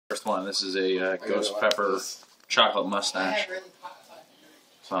First one. This is a ghost pepper chocolate mustache.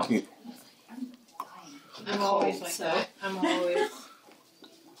 So. I'm always like that. I'm always.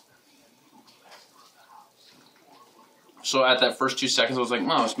 So at that first 2 seconds, I was like,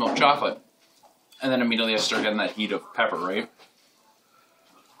 "Mom, I smell chocolate," and then immediately I started getting that heat of pepper, right?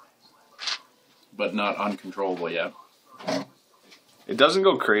 But not uncontrollable yet. It doesn't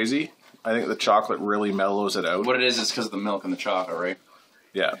go crazy. I think the chocolate really mellows it out. What it is because of the milk and the chocolate, right?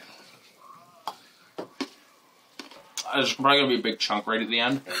 Yeah. There's probably going to be a big chunk right at the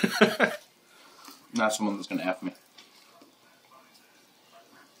end. And that's the one that's going to F me.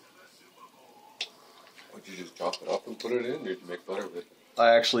 Would you just chop it up and put it in, or did you make butter with it?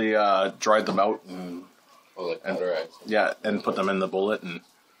 I actually dried them out and like butter eggs. Yeah, and put them in the bullet and.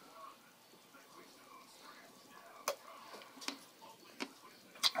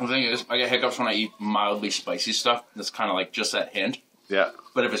 The thing is, I get hiccups when I eat mildly spicy stuff. That's kind of like just that hint. Yeah.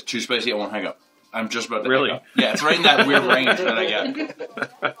 But if it's too spicy, I won't hiccup. I'm just about to really? Hiccup. Yeah, it's right in that weird range that I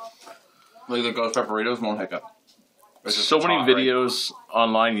get. Like the ghost pepper Doritos won't hiccup. So many videos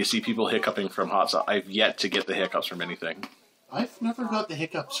online, you see people hiccuping from hot sauce. I've yet to get the hiccups from anything. I've never got the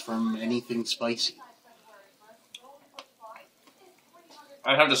hiccups from anything spicy.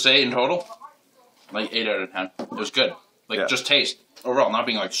 I'd have to say, in total, like 8 out of 10. It was good. Like, just taste. Overall, not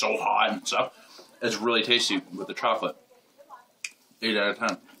being like so hot and stuff. It's really tasty with the chocolate. 8 out of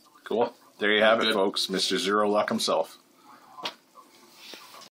 10. Cool. There you have it, folks. Mr. ZeroLuck himself.